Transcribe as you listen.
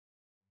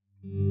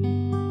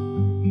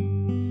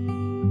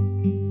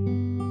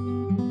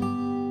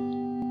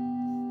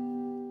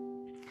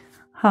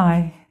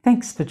Hi,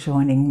 thanks for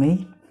joining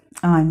me.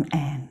 I'm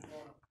Anne.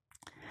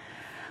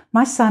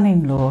 My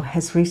son-in-law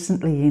has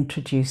recently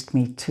introduced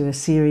me to a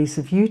series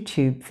of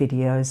YouTube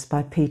videos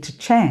by Peter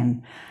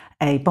Chan,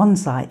 a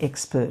bonsai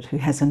expert who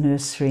has a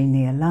nursery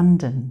near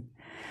London.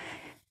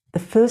 The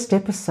first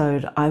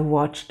episode I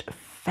watched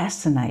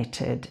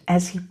fascinated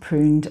as he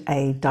pruned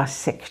a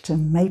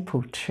dissectum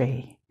maple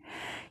tree.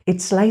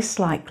 Its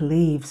lace-like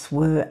leaves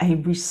were a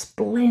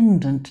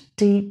resplendent,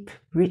 deep,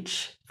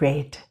 rich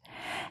red,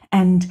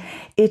 and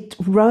it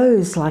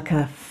rose like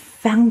a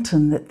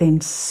fountain that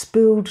then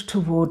spilled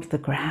toward the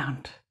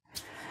ground.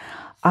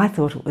 I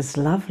thought it was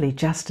lovely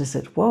just as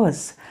it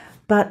was,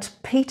 but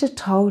Peter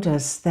told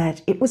us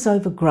that it was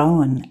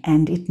overgrown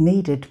and it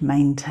needed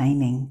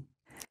maintaining.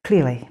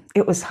 Clearly,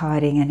 it was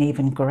hiding an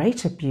even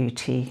greater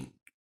beauty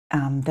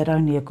that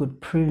only a good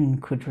prune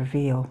could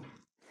reveal.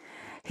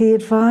 He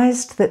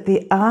advised that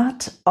the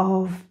art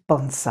of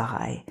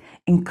bonsai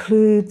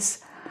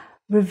includes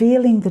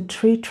revealing the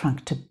tree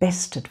trunk to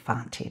best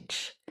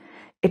advantage.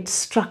 Its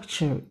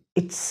structure,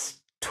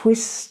 its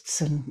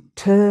twists and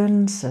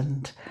turns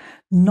and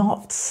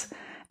knots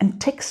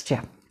and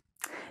texture,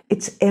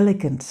 its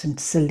elegance and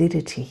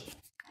solidity.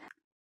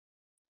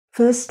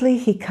 Firstly,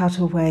 he cut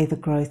away the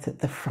growth at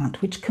the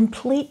front, which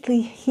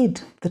completely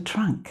hid the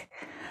trunk.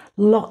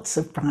 Lots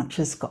of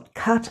branches got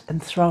cut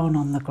and thrown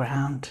on the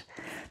ground.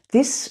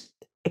 This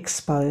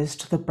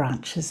exposed the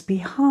branches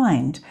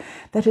behind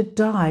that had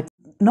died,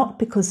 not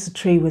because the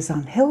tree was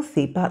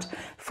unhealthy, but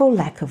for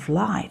lack of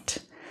light.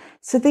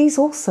 So these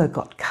also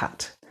got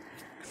cut.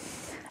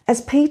 As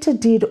Peter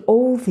did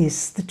all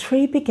this, the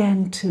tree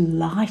began to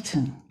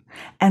lighten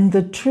and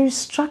the true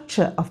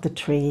structure of the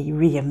tree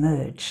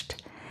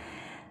re-emerged.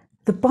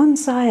 The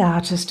bonsai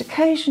artist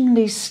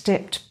occasionally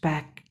stepped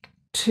back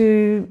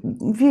to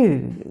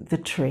view the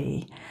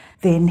tree.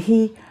 Then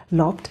he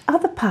lopped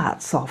other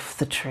parts off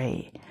the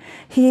tree.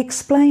 He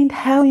explained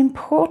how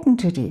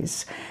important it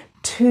is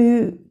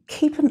to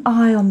keep an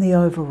eye on the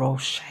overall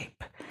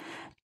shape,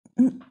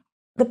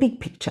 the big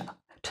picture,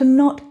 to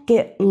not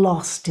get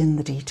lost in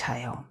the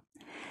detail.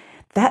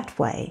 That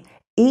way,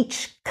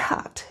 each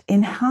cut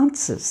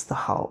enhances the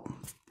whole.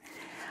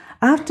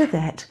 After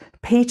that,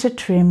 Peter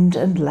trimmed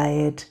and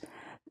layered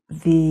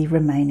the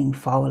remaining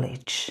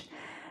foliage.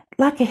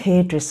 Like a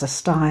hairdresser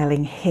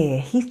styling hair,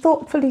 he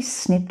thoughtfully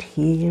snipped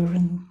here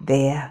and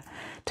there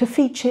to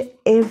feature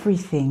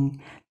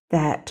everything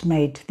that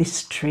made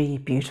this tree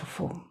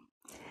beautiful.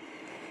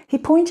 He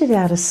pointed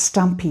out a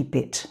stumpy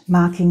bit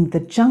marking the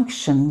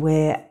junction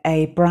where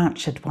a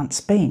branch had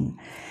once been.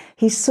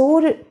 He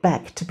sawed it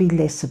back to be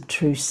less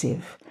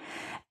obtrusive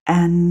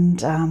and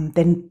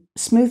then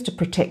smoothed a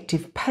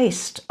protective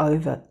paste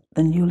over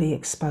the newly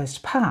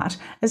exposed part,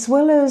 as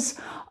well as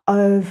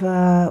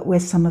over where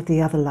some of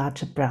the other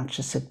larger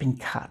branches had been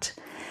cut.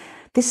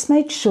 This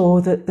made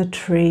sure that the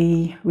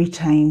tree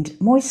retained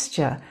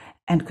moisture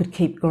and could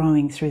keep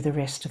growing through the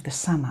rest of the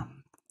summer.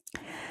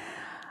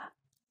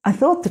 I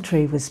thought the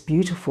tree was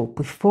beautiful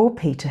before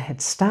Peter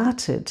had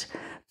started,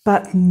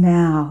 but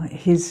now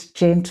his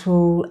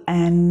gentle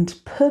and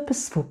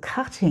purposeful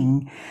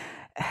cutting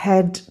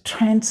had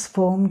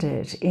transformed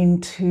it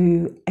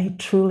into a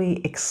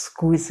truly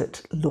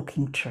exquisite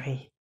looking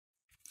tree.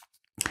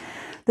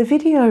 The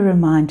video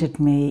reminded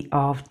me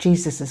of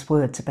Jesus'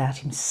 words about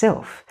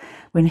himself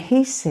when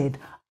he said,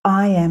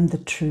 "I am the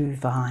true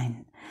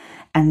vine,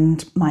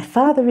 and my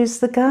Father is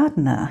the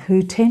gardener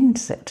who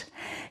tends it.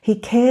 He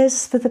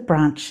cares for the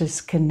branches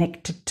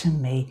connected to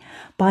me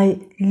by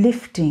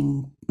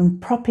lifting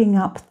and propping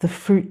up the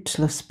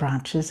fruitless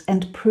branches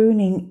and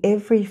pruning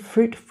every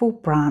fruitful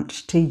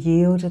branch to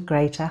yield a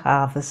greater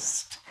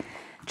harvest."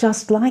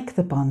 Just like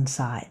the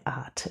bonsai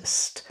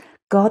artist,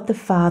 God the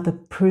Father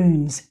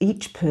prunes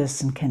each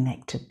person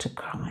connected to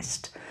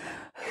Christ,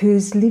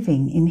 who's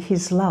living in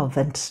his love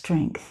and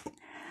strength.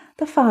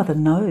 The Father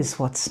knows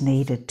what's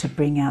needed to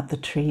bring out the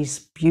tree's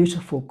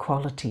beautiful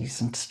qualities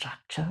and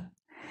structure.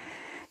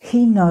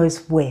 He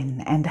knows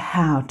when and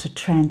how to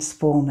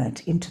transform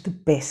it into the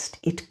best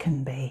it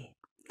can be.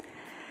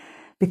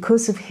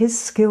 Because of his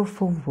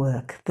skillful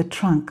work, the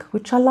trunk,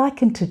 which I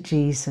liken to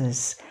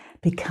Jesus,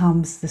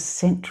 becomes the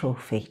central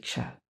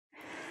feature.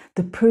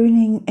 The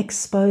pruning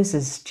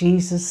exposes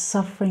Jesus'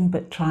 suffering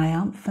but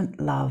triumphant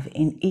love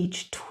in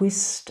each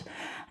twist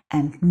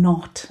and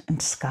knot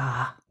and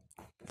scar.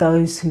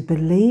 Those who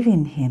believe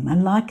in him are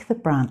like the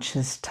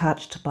branches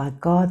touched by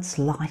God's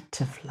light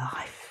of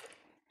life.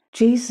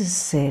 Jesus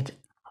said,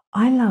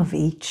 "I love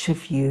each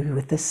of you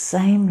with the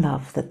same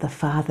love that the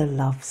Father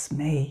loves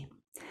me.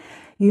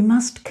 You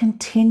must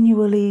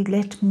continually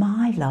let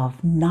my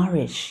love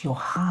nourish your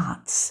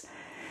hearts.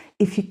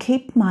 If you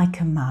keep my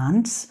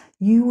commands,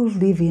 you will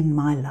live in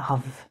my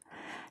love,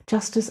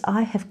 just as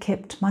I have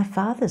kept my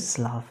Father's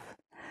love.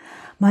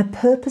 My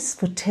purpose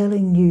for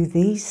telling you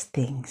these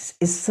things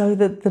is so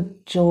that the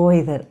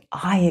joy that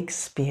I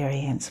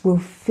experience will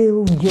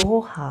fill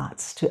your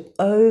hearts to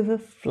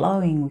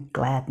overflowing with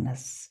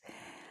gladness."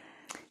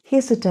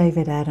 Here's a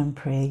David Adam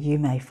prayer you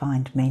may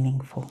find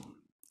meaningful.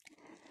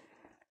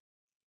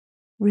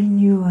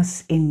 Renew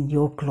us in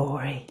your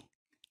glory.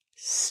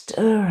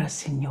 Stir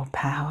us in your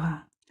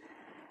power.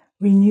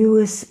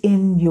 Renew us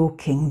in your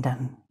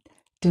kingdom.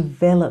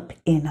 Develop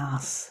in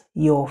us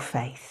your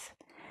faith.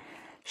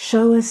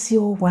 Show us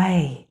your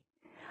way.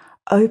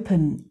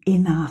 Open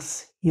in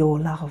us your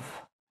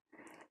love.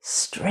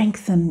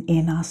 Strengthen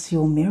in us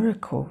your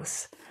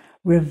miracles.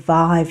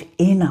 Revive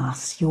in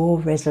us your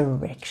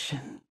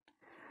resurrection.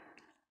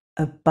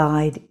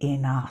 Abide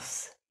in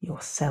us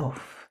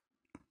yourself.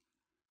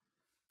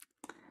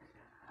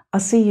 I'll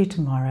see you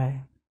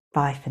tomorrow.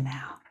 Bye for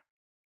now.